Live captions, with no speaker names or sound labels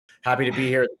Happy to be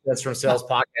here. That's from Sales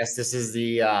Podcast. This is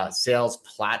the Sales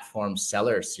Platform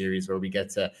Seller Series where we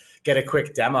get to get a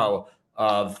quick demo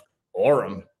of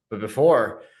Orum. But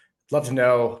before, I'd love to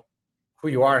know who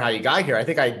you are and how you got here. I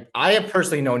think I have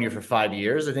personally known you for 5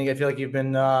 years. I feel like you've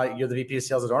been you're the VP of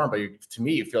Sales at Orum, but to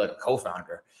me, you feel like a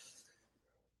co-founder.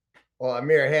 Well,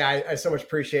 Amir, hey, I so much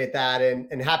appreciate that.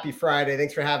 And happy Friday.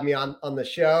 Thanks for having me on the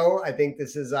show. I think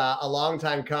this is a long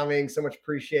time coming. So much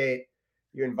appreciate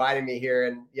you inviting me here.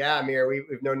 And yeah, Amir,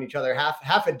 we've known each other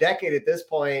half a decade at this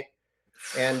point.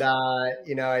 And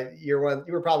you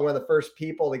were probably one of the first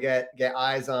people to get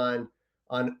eyes on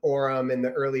Orum in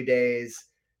the early days.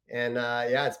 And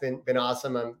yeah, it's been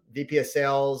awesome. I'm VP of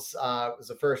Sales. Was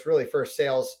the first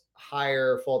sales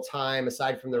hire full time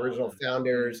aside from the original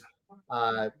founders.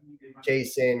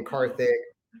 Jason, Karthik,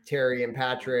 Terry, and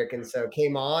Patrick. And so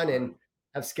came on and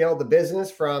have scaled the business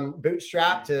from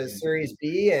bootstrap to Series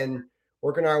B and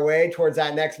working our way towards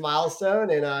that next milestone.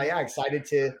 And yeah, excited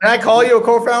to. Can I call you a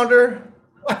co-founder?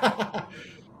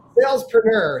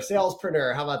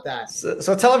 Salespreneur. How about that?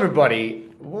 So tell everybody,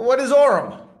 what is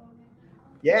Orum?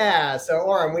 Yeah, so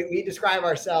Orum, we describe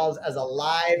ourselves as a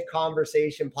live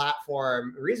conversation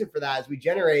platform. The reason for that is we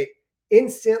generate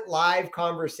instant live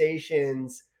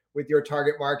conversations with your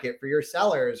target market for your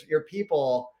sellers, your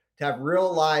people, to have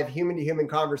real live human-to-human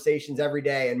conversations every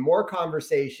day, and more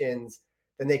conversations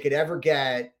than they could ever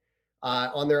get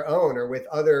on their own or with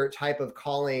other type of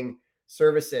calling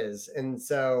services. And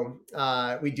so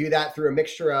we do that through a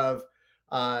mixture of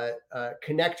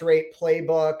connect rate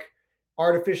playbook,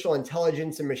 artificial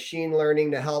intelligence and machine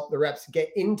learning to help the reps get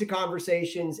into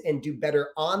conversations and do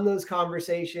better on those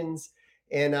conversations,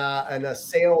 and a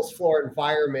sales floor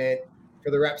environment for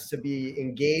the reps to be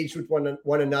engaged with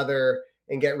one another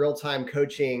and get real-time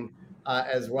coaching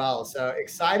as well. So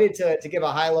excited to give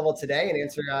a high level today and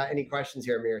answer any questions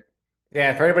here, Amir.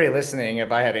 Yeah, for everybody listening,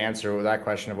 if I had to answer that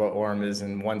question of what Orum is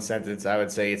in one sentence, I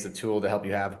would say it's a tool to help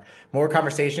you have more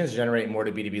conversations, generate more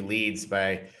to B2B leads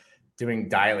by doing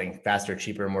dialing faster,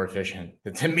 cheaper, more efficient.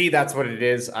 To me, that's what it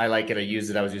is. I like it. I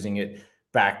use it. I was using it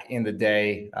back in the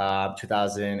day,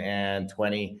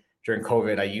 2020 during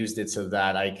COVID. I used it so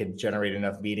that I could generate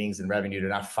enough meetings and revenue to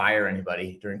not fire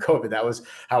anybody during COVID. That was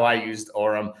how I used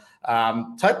Orum.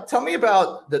 Tell me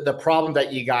about the problem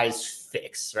that you guys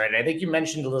fix, right? I think you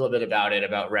mentioned a little bit about it,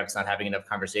 about reps not having enough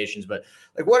conversations, but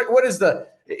like what is if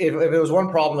it was one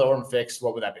problem that Orum fixed,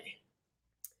 what would that be?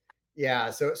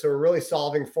 Yeah, so we're really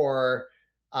solving for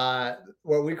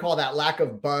what we call that lack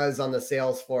of buzz on the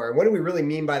sales floor. And what do we really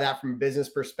mean by that from a business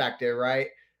perspective, right?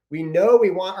 We know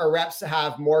we want our reps to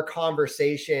have more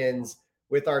conversations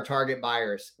with our target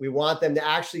buyers. We want them to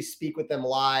actually speak with them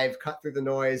live, cut through the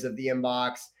noise of the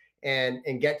inbox, and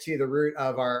get to the root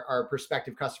of our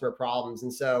prospective customer problems.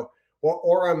 And so what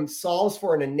Orum solves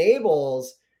for and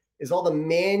enables is all the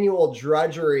manual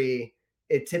drudgery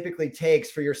it typically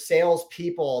takes for your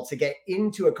salespeople to get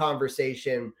into a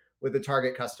conversation with a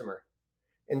target customer.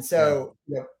 And so,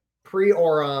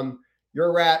 pre-Orum,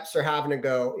 your reps are having to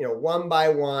go, one by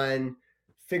one,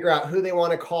 figure out who they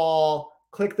want to call,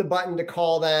 click the button to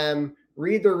call them,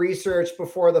 read the research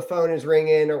before the phone is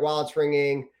ringing or while it's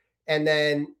ringing, and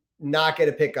then not get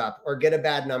a pickup or get a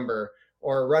bad number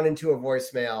or run into a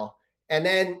voicemail. And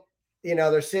then,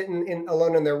 they're sitting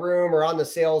alone in their room or on the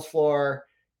sales floor,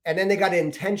 and then they got to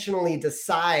intentionally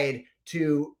decide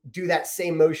to do that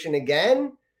same motion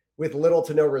again with little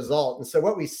to no result. And so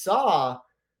what we saw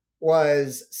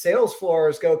was sales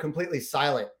floors go completely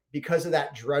silent because of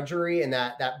that drudgery and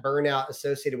that burnout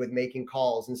associated with making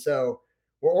calls. And so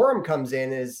where Orum comes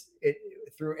in is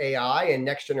through AI and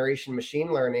next generation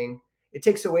machine learning, it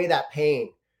takes away that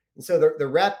pain. And so the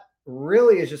rep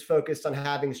really is just focused on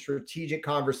having strategic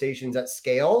conversations at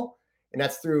scale. And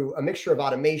that's through a mixture of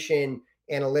automation,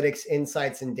 analytics,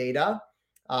 insights, and data.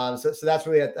 So that's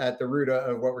really at the root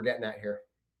of what we're getting at here.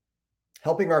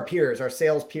 Helping our peers, our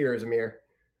sales peers, Amir.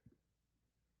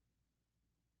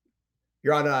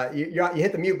 You're on you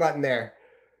hit the mute button there.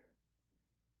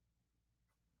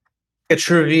 A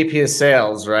true VP of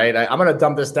sales, right? I'm going to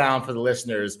dumb this down for the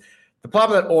listeners. The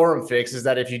problem that Orum fixes is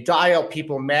that if you dial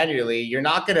people manually, you're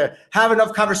not going to have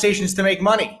enough conversations to make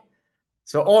money.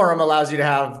 So Orum allows you to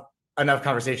have enough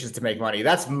conversations to make money.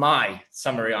 That's my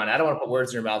summary on it. I don't want to put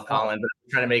words in your mouth, Colin, but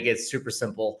I'm trying to make it super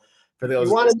simple for those.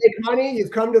 You want to make money? You've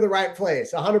come to the right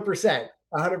place. 100%.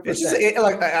 100%.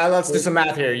 Let's do some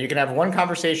math here. You can have one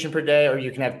conversation per day, or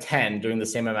you can have 10 during the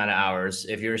same amount of hours.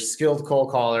 If you're a skilled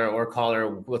cold caller or caller,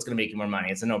 what's going to make you more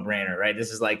money? It's a no-brainer, right?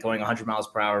 This is like going 100 miles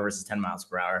per hour versus 10 miles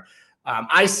per hour.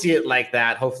 I see it like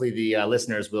that. Hopefully the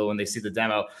listeners will when they see the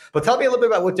demo. But tell me a little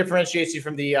bit about what differentiates you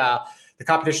from the the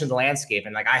competition in the landscape.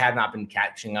 And like, I have not been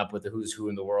catching up with the who's who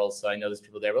in the world. So I know there's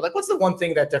people there, but like, what's the one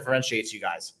thing that differentiates you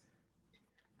guys?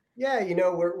 Yeah,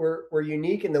 we're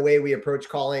unique in the way we approach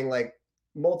calling. Like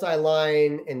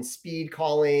multi-line and speed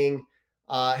calling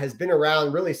has been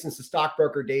around really since the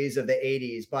stockbroker days of the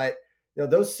 80s. But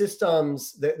those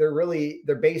systems,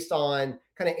 they're based on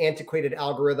kind of antiquated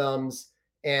algorithms,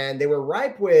 and they were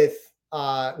ripe with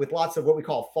lots of what we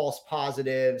call false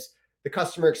positives. The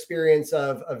customer experience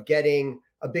of getting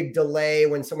a big delay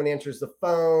when someone answers the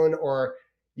phone, or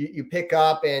you pick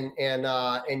up and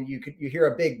you hear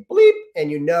a big bleep,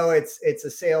 and it's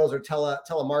a sales or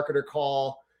telemarketer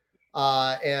call,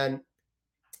 and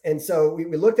so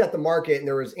we looked at the market, and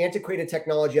there was antiquated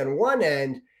technology on one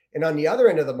end, and on the other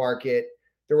end of the market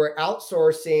there were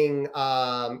outsourcing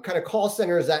kind of call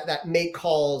centers that make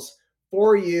calls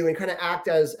for you and kind of act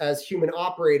as human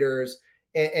operators,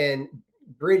 and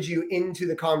bridge you into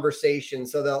the conversation.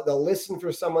 So they'll listen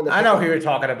for someone. I know who you're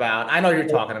talking about. I know who you're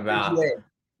talking Bridge you about. in.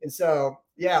 And so,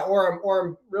 yeah,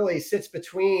 Orum really sits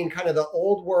between kind of the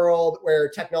old world where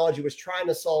technology was trying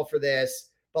to solve for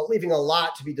this, but leaving a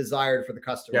lot to be desired for the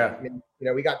customer. Yeah. I mean,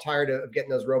 we got tired of getting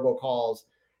those robocalls.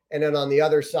 And then on the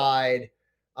other side,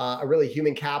 a really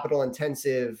human capital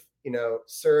intensive,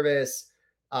 service.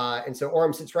 And so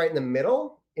Orum sits right in the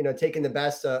middle, taking the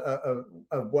best of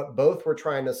what both we're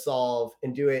trying to solve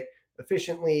and do it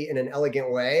efficiently in an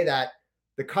elegant way that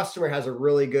the customer has a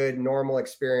really good normal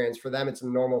experience. For them, it's a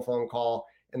normal phone call,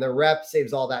 and the rep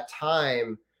saves all that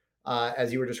time,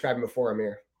 as you were describing before,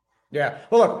 Amir. Yeah.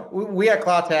 Well, look, we at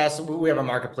CloudTest, we have a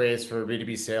marketplace for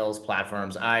B2B sales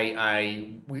platforms.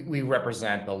 We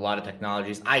represent a lot of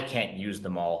technologies. I can't use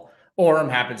them all.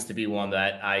 Orum happens to be one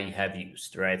that I have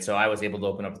used, right? So I was able to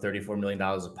open up $34 million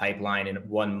of pipeline in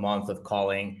 1 month of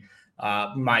calling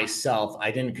myself.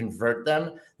 I didn't convert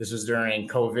them. This was during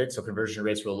COVID, so conversion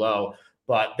rates were low,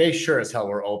 but they sure as hell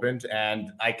were opened.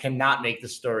 And I cannot make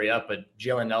this story up, but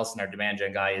Jalen Nelson, our demand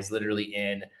gen guy, is literally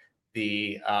in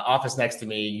the office next to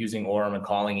me using Orum and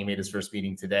calling. He made his first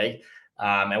meeting today.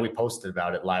 And we posted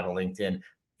about it live on LinkedIn.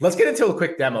 Let's get into a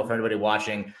quick demo for anybody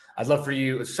watching. I'd love for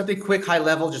you, something quick, high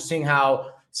level, just seeing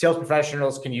how sales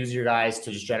professionals can use your guys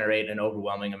to just generate an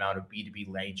overwhelming amount of B2B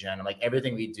lead gen. Like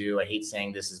everything we do, I hate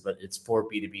saying this, but it's for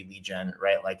B2B lead gen,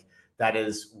 right? Like that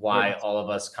is why all of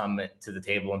us come to the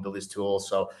table and build these tools.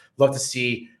 So love to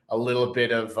see a little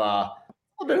bit of a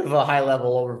high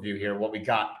level overview here, what we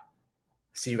got.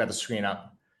 See, you got the screen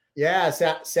up. Yeah,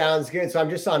 sounds good. So I'm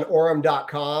just on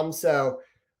Orum.com. So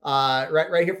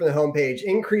right here from the homepage,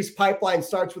 increased pipeline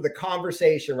starts with a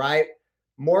conversation, right?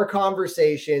 More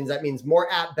conversations. That means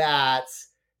more at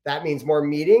bats. That means more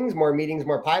meetings,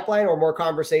 more pipeline, or more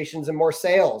conversations and more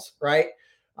sales, right?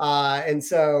 And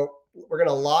so we're going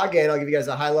to log in. I'll give you guys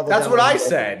a high level. That's what I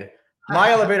said.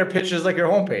 My elevator pitch is like your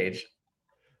homepage.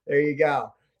 There you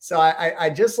go. So I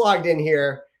just logged in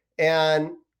here,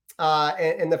 and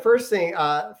the first thing,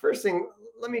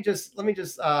 let me just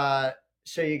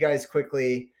show you guys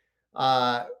quickly.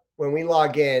 When we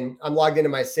log in, I'm logged into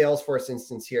my Salesforce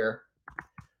instance here.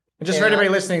 And just for anybody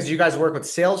listening, you guys work with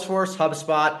Salesforce,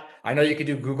 HubSpot. I know you could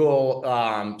do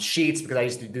Google Sheets because I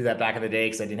used to do that back in the day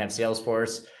because I didn't have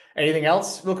Salesforce. Anything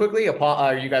else real quickly?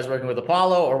 Are you guys working with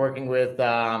Apollo or working with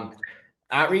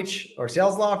Outreach or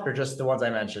SalesLoft, or just the ones I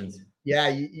mentioned?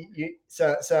 Yeah,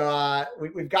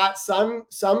 we've got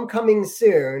some coming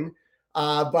soon,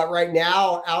 but right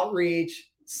now, Outreach,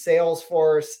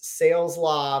 Salesforce,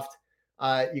 SalesLoft.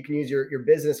 You can use your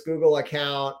business Google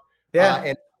account. Yeah,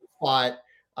 and HubSpot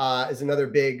is another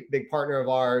big partner of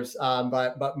ours.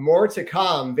 But more to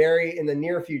come, very in the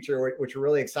near future, which we're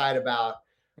really excited about.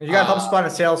 If you got HubSpot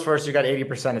and Salesforce, you got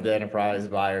 80% of the enterprise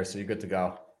buyers, so you're good to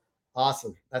go.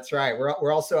 Awesome. That's right.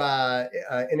 We're also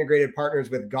integrated partners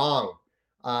with Gong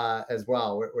as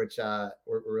well, which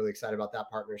we're really excited about that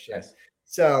partnership. Nice.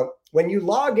 So when you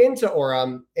log into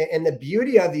Orum, and the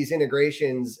beauty of these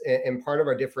integrations and part of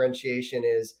our differentiation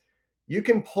is you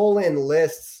can pull in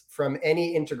lists from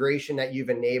any integration that you've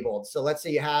enabled. So let's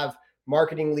say you have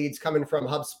marketing leads coming from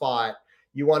HubSpot.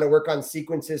 You want to work on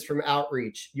sequences from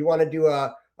Outreach. You want to do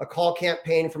a call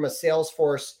campaign from a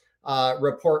Salesforce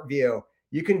report view.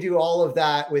 You can do all of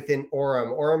that within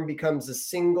Orum. Orum becomes a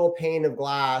single pane of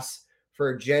glass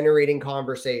for generating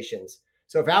conversations.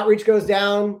 So if Outreach goes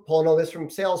down, pulling a list from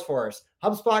Salesforce.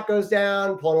 HubSpot goes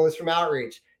down, pulling a list from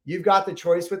Outreach. You've got the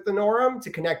choice with the Orum to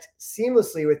connect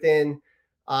seamlessly within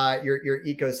your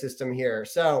ecosystem here.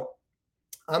 So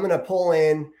I'm going to pull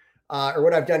in, or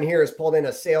what I've done here is pulled in a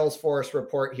Salesforce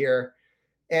report here.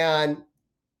 And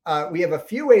we have a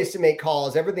few ways to make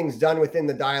calls. Everything's done within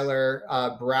the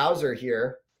dialer browser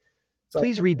here. So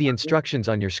please read the instructions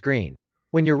on your screen.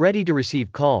 When you're ready to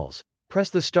receive calls, press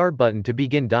the start button to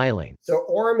begin dialing. So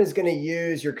Orum is going to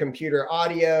use your computer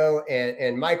audio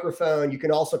and microphone. You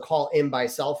can also call in by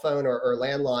cell phone or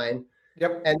landline.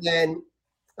 Yep. And then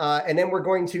we're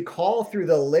going to call through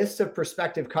the list of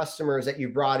prospective customers that you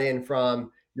brought in from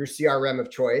your CRM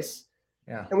of choice.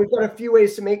 Yeah. And we've got a few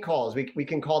ways to make calls. We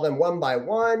can call them one by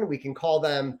one. We can call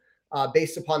them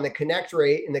based upon the connect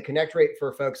rate. And the connect rate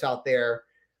for folks out there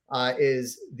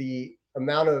is the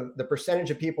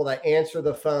percentage of people that answer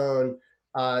the phone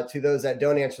to those that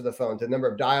don't answer the phone, to the number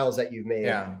of dials that you've made.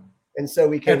 Yeah. And so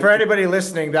we can. And for anybody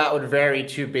listening, that would vary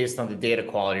too based on the data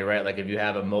quality, right? Like if you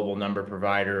have a mobile number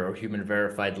provider or human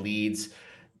verified leads,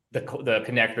 the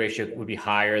connect ratio would be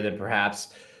higher than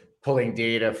perhaps pulling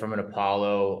data from an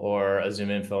Apollo or a Zoom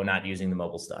Info, not using the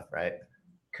mobile stuff, right?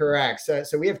 Correct.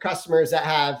 So we have customers that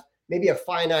have maybe a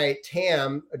finite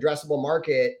TAM, addressable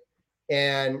market,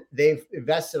 and they've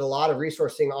invested a lot of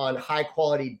resourcing on high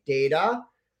quality data.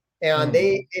 And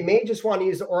they may just want to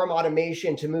use the Orum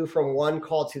automation to move from one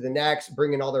call to the next,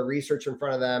 bring in all their research in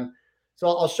front of them. So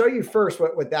I'll show you first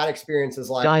what that experience is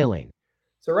like. Dialing.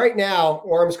 So right now,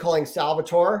 Orum's calling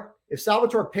Salvatore. If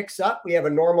Salvatore picks up, we have a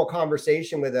normal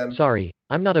conversation with him. Sorry,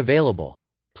 I'm not available.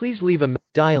 Please leave a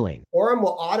dialing. Orum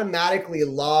will automatically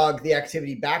log the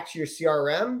activity back to your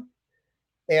CRM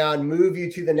and move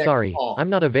you to the next Sorry, call. I'm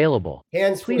not available.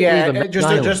 Hands free. Yeah,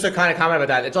 just to kind of comment about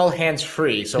that, it's all hands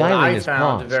free. So what I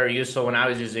found very useful when I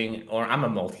was using, or I'm a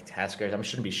multitasker, I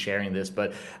shouldn't be sharing this,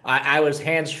 but I was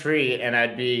hands free and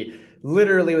I'd be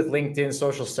literally with LinkedIn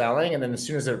social selling. And then as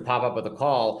soon as it would pop up with a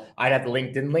call, I'd have the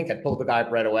LinkedIn link. I'd pull the guy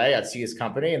up right away. I'd see his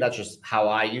company. And that's just how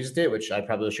I used it, which I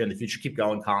probably will share in the future. Keep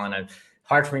going, Colin.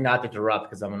 Hard for me not to interrupt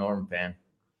because I'm an Orum fan.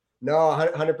 No,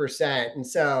 100%. And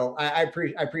so I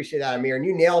appreciate that, Amir. And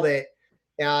you nailed it.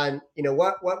 And you know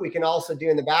what we can also do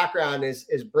in the background is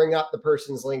bring up the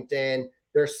person's LinkedIn,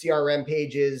 their CRM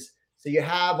pages, so you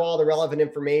have all the relevant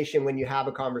information when you have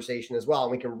a conversation as well.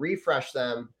 And we can refresh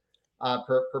them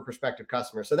per prospective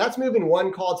customer. So that's moving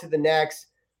one call to the next.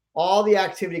 All the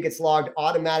activity gets logged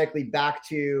automatically back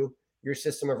to your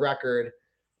system of record.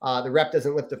 The rep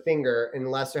doesn't lift a finger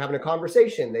unless they're having a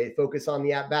conversation. They focus on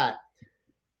the at-bat.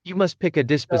 You must pick a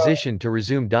disposition to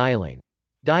resume dialing.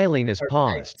 Dialing is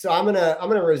paused. So I'm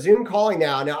gonna resume calling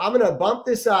now. Now I'm gonna bump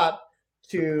this up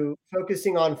to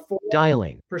focusing on 4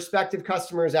 dialing prospective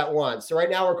customers at once. So right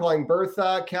now we're calling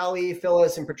Bertha, Kelly,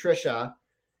 Phyllis, and Patricia.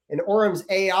 And Orum's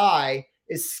AI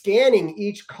is scanning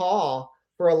each call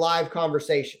for a live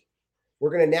conversation.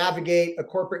 We're going to navigate a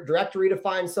corporate directory to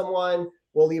find someone.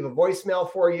 We'll leave a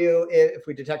voicemail for you if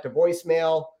we detect a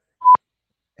voicemail.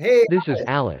 Hey, this is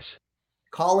Alice.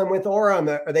 Calling with Orum.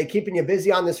 Are they keeping you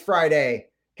busy on this Friday?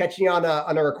 Catching you on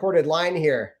a recorded line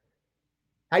here.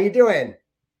 How you doing?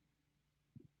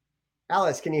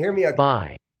 Alice, can you hear me?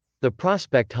 Bye. The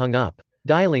prospect hung up.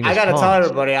 Dialing is I got to paused. tell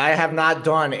everybody, I have not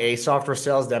done a software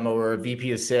sales demo where a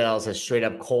VP of sales has straight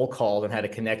up cold called and had a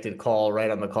connected call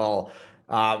right on the call.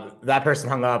 That person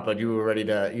hung up, but you were ready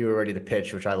to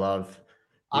pitch, which I love.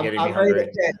 I'm ready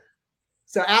to pitch.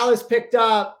 So Alice picked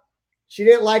up. She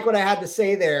didn't like what I had to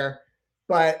say there,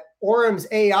 but Orum's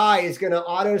AI is going to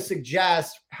auto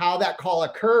suggest how that call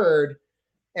occurred.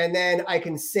 And then I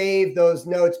can save those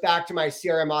notes back to my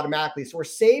CRM automatically. So we're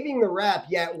saving the rep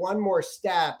yet one more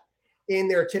step in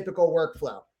their typical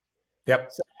workflow.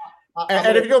 Yep. So,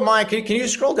 and if you don't mind, can you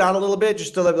scroll down a little bit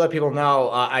just to let people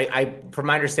know? From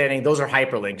my understanding, those are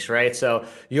hyperlinks, right? So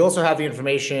you also have the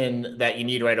information that you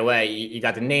need right away. You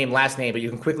got the name, last name, but you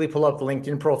can quickly pull up the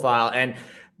LinkedIn profile. And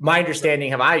my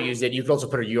understanding, have I used it, you can also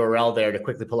put a URL there to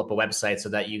quickly pull up a website so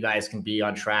that you guys can be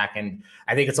on track. And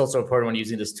I think it's also important when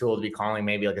using this tool to be calling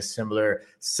maybe like a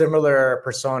similar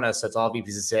persona. So it's all VPs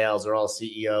of sales or all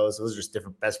CEOs. Those are just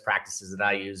different best practices that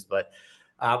I use. But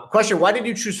question, why did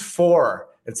you choose 4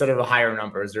 instead of a higher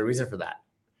number? Is there a reason for that?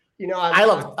 You know, I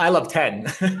love 10.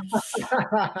 You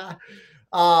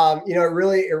know, it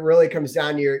really comes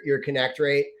down to your connect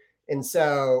rate. And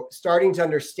so starting to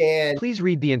understand. Please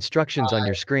read the instructions on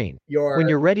your screen. When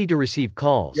you're ready to receive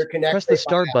calls, press the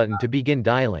start button to begin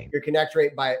dialing. Your connect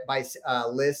rate by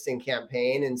list and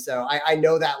campaign. And so I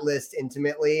know that list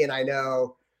intimately, and I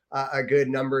know a good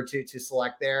number to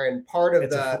select there. And part of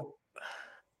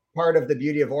the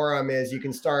beauty of Orum is you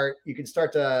can start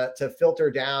to filter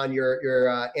down your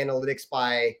analytics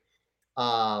by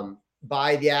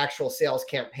the actual sales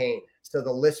campaign. So the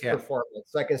list performance.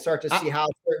 So I can start to see how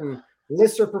certain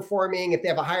lists are performing. If they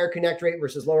have a higher connect rate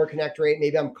versus lower connect rate,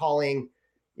 maybe I'm calling,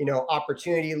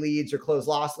 opportunity leads or closed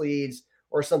loss leads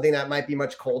or something that might be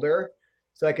much colder.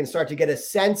 So I can start to get a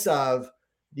sense of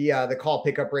the call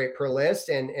pickup rate per list,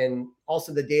 and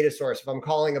also the data source. If I'm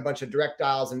calling a bunch of direct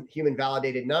dials and human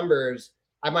validated numbers,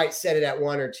 I might set it at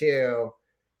 1 or 2,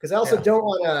 because I also don't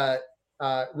want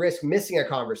to risk missing a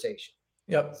conversation.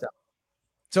 Yep.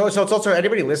 So it's also,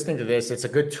 anybody listening to this, it's a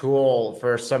good tool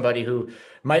for somebody who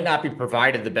might not be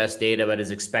provided the best data, but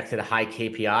is expected a high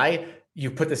KPI. You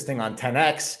put this thing on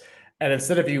 10X, and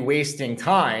instead of you wasting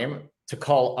time to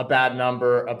call a bad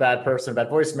number, a bad person, a bad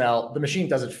voicemail, the machine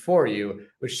does it for you,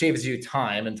 which saves you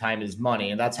time, and time is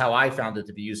money. And that's how I found it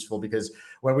to be useful, because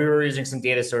when we were using some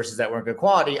data sources that weren't good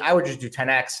quality, I would just do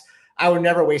 10X. I would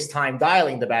never waste time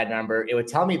dialing the bad number. It would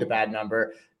tell me the bad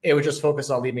number. It would just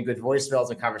focus on leaving good voicemails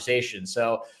and conversations.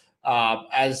 So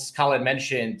as Colin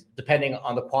mentioned, depending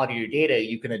on the quality of your data,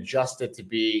 you can adjust it to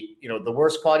be, the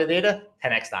worst quality data,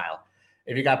 10X dial.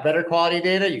 If you got better quality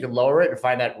data, you can lower it and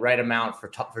find that right amount for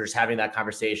just having that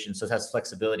conversation. So it has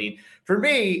flexibility. For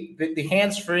me, the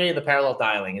hands-free and the parallel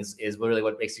dialing is really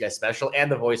what makes you guys special,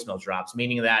 and the voicemail drops,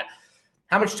 meaning that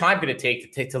how much time can it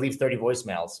take to leave 30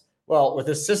 voicemails? Well, with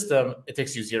this system, it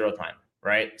takes you 0 time,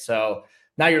 right? So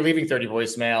now you're leaving 30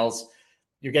 voicemails,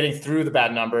 you're getting through the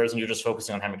bad numbers, and you're just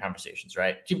focusing on having conversations,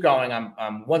 right? Keep going.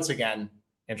 I'm once again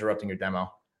interrupting your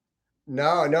demo.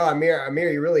 No,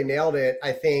 Amir, you really nailed it.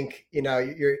 I think,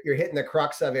 you're hitting the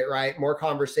crux of it, right? More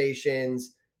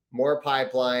conversations, more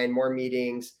pipeline, more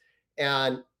meetings.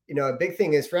 And, a big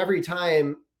thing is, for every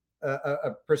time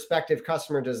a prospective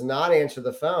customer does not answer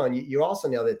the phone, you also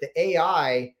nailed it. The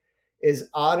AI is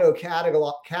auto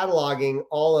cataloging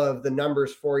all of the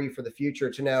numbers for you for the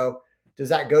future to know, does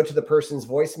that go to the person's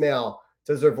voicemail?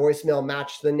 Does their voicemail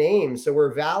match the name? So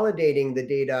we're validating the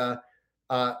data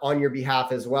on your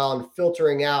behalf as well, and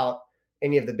filtering out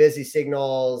any of the busy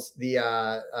signals, the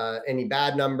any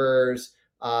bad numbers.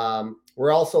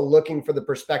 We're also looking for the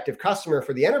prospective customer.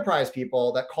 For the enterprise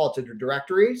people that call to the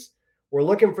directories, we're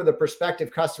looking for the prospective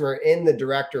customer in the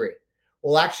directory.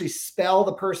 We'll actually spell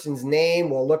the person's name.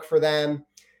 We'll look for them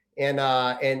and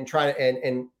try to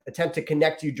and attempt to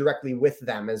connect you directly with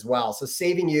them as well. So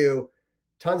saving you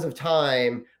tons of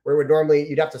time, where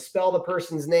you'd have to spell the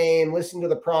person's name, listen to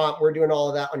the prompt. We're doing all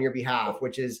of that on your behalf,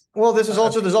 which is there's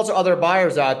also other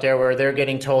buyers out there where they're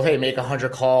getting told, hey, make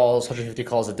 100 calls, 150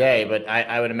 calls a day. But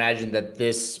I would imagine that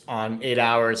this on 8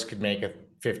 hours could make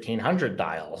 1,500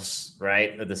 dials,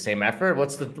 right? With the same effort.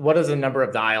 What is the number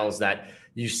of dials that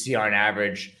you see on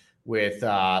average with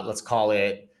let's call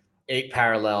it 8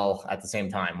 parallel at the same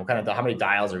time? How many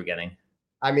dials are we getting?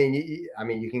 I mean,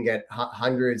 you can get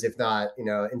hundreds, if not,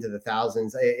 into the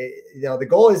thousands. The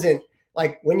goal isn't,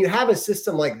 like, when you have a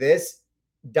system like this,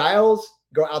 dials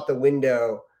go out the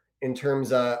window in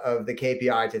terms of the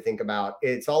KPI to think about.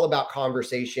 It's all about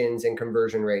conversations and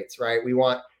conversion rates, right? We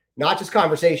want not just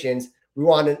conversations. We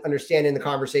want to understand in the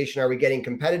conversation, are we getting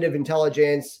competitive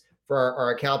intelligence for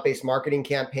our account-based marketing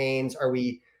campaigns? Are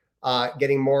we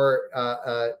getting more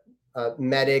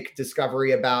medic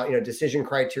discovery about, decision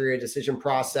criteria, decision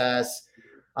process,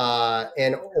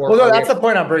 that's the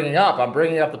point I'm bringing up. I'm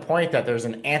bringing up the point that there's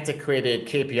an antiquated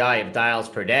KPI of dials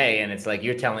per day, and it's like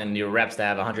you're telling your reps to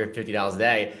have 150 dials a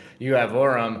day. You have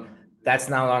Orum, that's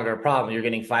no longer a problem. You're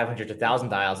getting 500 to 1,000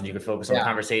 dials, and you can focus on the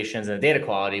conversations and the data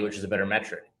quality, which is a better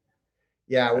metric.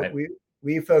 Yeah, right?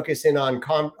 we focus in on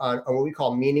what we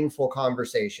call meaningful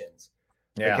conversations.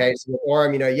 Yeah. Okay, so with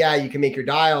Orum, you can make your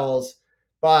dials,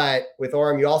 but with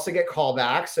Orum, you also get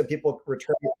callbacks. So people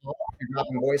return calls,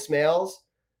 dropping voicemails.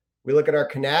 We look at our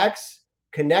connect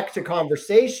to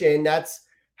conversation. That's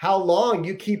how long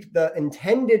you keep the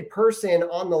intended person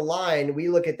on the line. We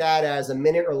look at that as a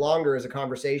minute or longer as a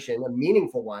conversation, a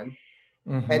meaningful one.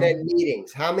 Mm-hmm. And then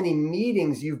meetings, how many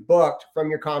meetings you've booked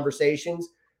from your conversations.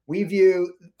 We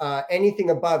view anything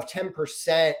above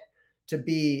 10% to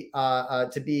be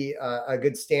a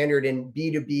good standard in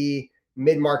B2B,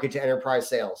 mid-market to enterprise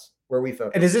sales, where we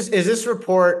focus. And is this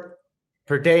report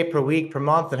per day, per week, per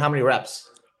month, and how many reps?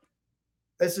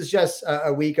 This is just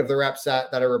a week of the reps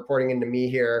that are reporting into me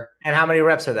here. And how many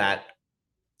reps are that?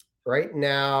 Right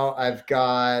now, I've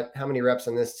got how many reps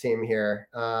on this team here?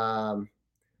 About,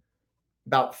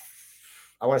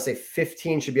 I want to say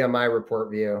 15 should be on my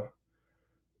report view.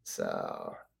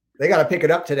 So they got to pick it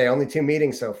up today. Only 2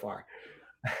 meetings so far.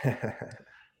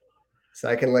 So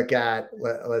I can look at,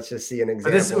 let's just see an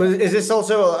example. Is this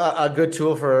also a good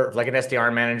tool for like an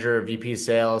SDR manager or VP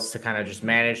sales to kind of just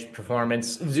manage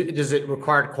performance? Does it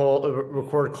record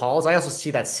calls? I also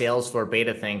see that Salesforce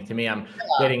beta thing. To me, I'm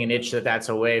getting an itch that's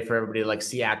a way for everybody to like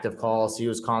see active calls, see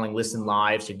who's calling, listen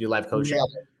live, so you do live coaching.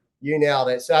 You nailed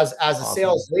it. So as a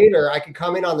sales leader, I can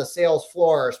come in on the sales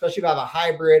floor, especially if I have a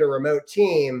hybrid or remote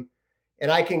team,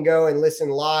 and I can go and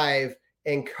listen live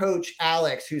and coach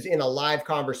Alex, who's in a live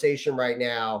conversation right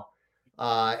now,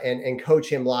 and coach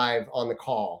him live on the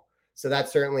call. So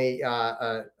that's certainly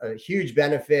a huge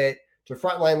benefit to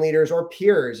frontline leaders or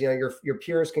peers. Your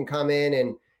peers can come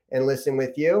in and listen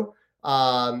with you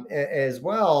as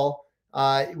well.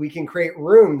 We can create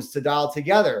rooms to dial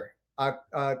together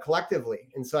collectively.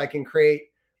 And so I can create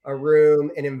a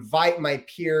room and invite my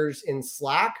peers in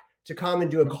Slack to come and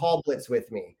do a call blitz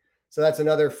with me. So that's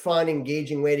another fun,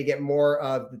 engaging way to get more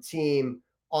of the team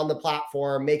on the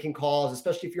platform, making calls,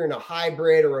 especially if you're in a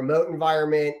hybrid or remote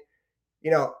environment.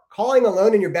 Calling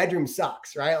alone in your bedroom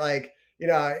sucks, right? Like,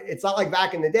 it's not like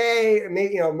back in the day.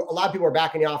 Maybe, a lot of people are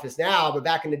back in the office now, but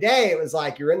back in the day, it was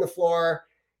like you're in the floor,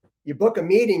 you book a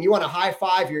meeting, you want to high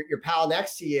five your pal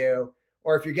next to you,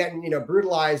 or if you're getting,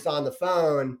 brutalized on the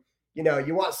phone,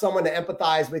 you want someone to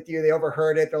empathize with you. They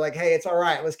overheard it. They're like, hey, it's all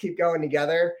right. Let's keep going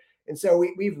together. And so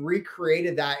we've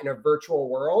recreated that in a virtual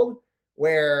world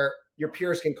where your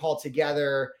peers can call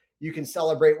together. You can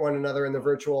celebrate one another in the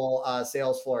virtual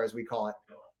sales floor, as we call it.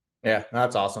 Yeah,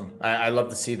 that's awesome. I love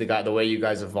to see the way you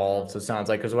guys evolved. So it sounds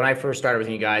like, because when I first started with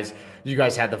you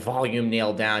guys had the volume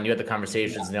nailed down. You had the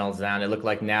conversations nailed down. It looked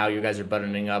like now you guys are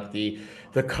buttoning up the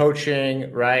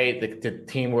coaching, right? The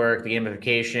teamwork, the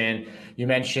gamification. You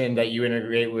mentioned that you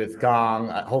integrate with Gong,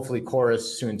 hopefully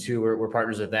Chorus soon too. We're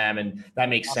partners with them, and that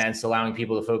makes sense, allowing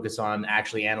people to focus on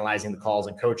actually analyzing the calls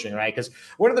and coaching, right? Because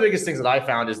one of the biggest things that I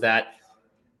found is that,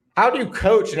 how do you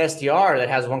coach an SDR that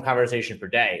has one conversation per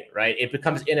day, right? It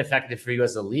becomes ineffective for you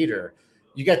as a leader.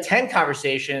 You get 10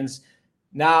 conversations.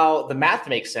 Now the math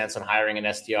makes sense on hiring an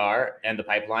SDR and the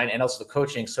pipeline and also the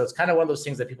coaching. So it's kind of one of those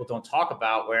things that people don't talk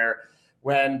about, where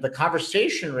when the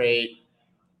conversation rate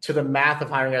to the math of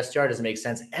hiring an SDR doesn't make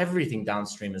sense, everything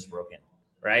downstream is broken,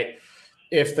 right?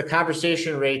 If the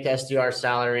conversation rate to SDR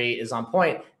salary is on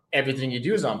point, everything you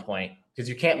do is on point, because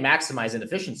you can't maximize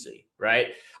inefficiency, right?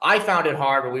 I found it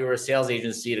hard when we were a sales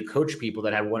agency to coach people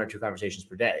that had 1 or 2 conversations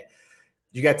per day.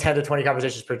 You got 10 to 20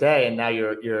 conversations per day, and now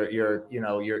you're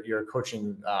a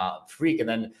coaching freak. And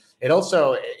then it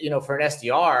also, for an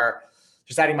SDR,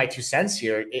 just adding my 2 cents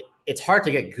here, it's hard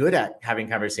to get good at having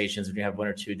conversations when you have 1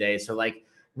 or 2 days. So like,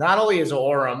 not only is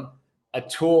Orum a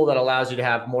tool that allows you to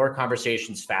have more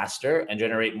conversations faster and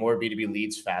generate more B2B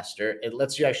leads faster, it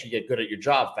lets you actually get good at your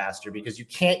job faster, because you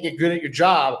can't get good at your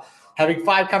job having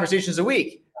 5 conversations a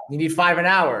week. You need 5 an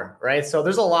hour, right? So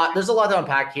there's a lot to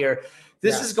unpack here.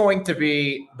 This is going to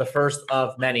be the first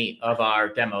of many of our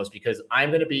demos, because I'm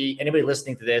going to be, anybody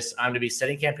listening to this, I'm going to be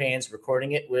setting campaigns,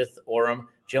 recording it with Orum.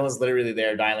 Jalen literally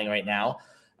there dialing right now.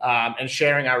 And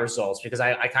sharing our results, because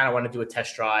I kind of want to do a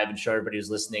test drive and show everybody who's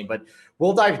listening. But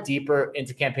we'll dive deeper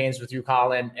into campaigns with you,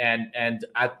 Colin. And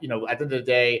at the end of the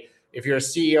day, if you're a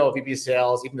CEO, VP of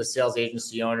sales, even the sales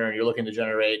agency owner, and you're looking to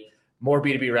generate more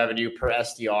B2B revenue per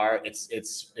SDR,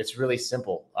 it's really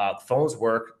simple. Phones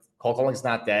work. Cold calling's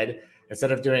not dead.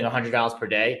 Instead of doing $100 per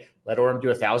day, let Orum do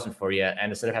 1,000 for you.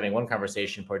 And instead of having 1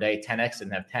 conversation per day, 10x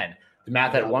and have 10. The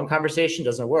math at 1 conversation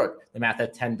doesn't work. The math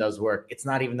at 10 does work. It's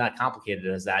not even that complicated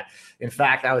as that. In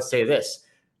fact, I would say this: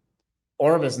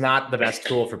 Orum is not the best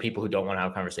tool for people who don't want to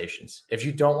have conversations. If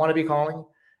you don't want to be calling,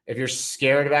 if you're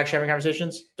scared of actually having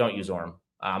conversations, don't use Orum.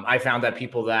 I found that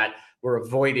people that were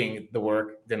avoiding the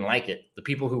work didn't like it. The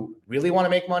people who really want to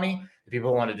make money, the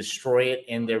people who want to destroy it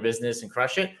in their business and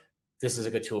crush it, this is a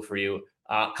good tool for you.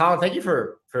 Colin, thank you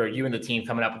for you and the team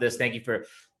coming up with this. Thank you for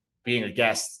being a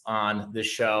guest on this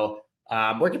show.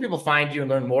 Where can people find you and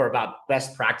learn more about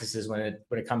best practices when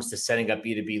it comes to setting up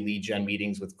B2B lead gen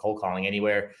meetings with cold calling?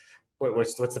 Anywhere,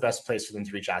 what's the best place for them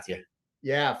to reach out to you?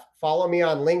 Yeah, follow me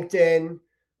on LinkedIn.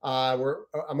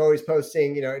 I'm always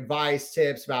posting, advice,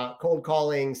 tips about cold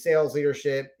calling, sales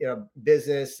leadership,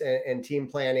 business and team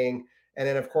planning. And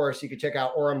then of course you can check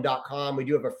out Orum.com. We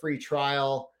do have a free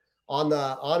trial on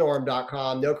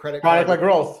Orum.com. No credit card. Product-led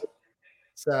growth.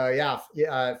 So yeah,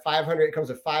 500. It comes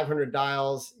with 500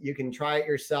 dials. You can try it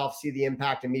yourself, see the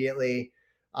impact immediately.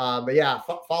 But yeah,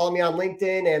 follow me on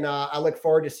LinkedIn, and I look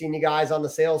forward to seeing you guys on the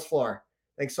sales floor.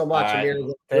 Thanks so much, Amir.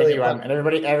 Thank you, and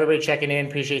everybody checking in.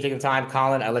 Appreciate you taking the time.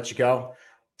 Colin, I'll let you go.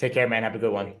 Take care, man. Have a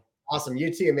good one. Awesome.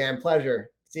 You too, man. Pleasure.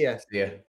 See ya. See ya.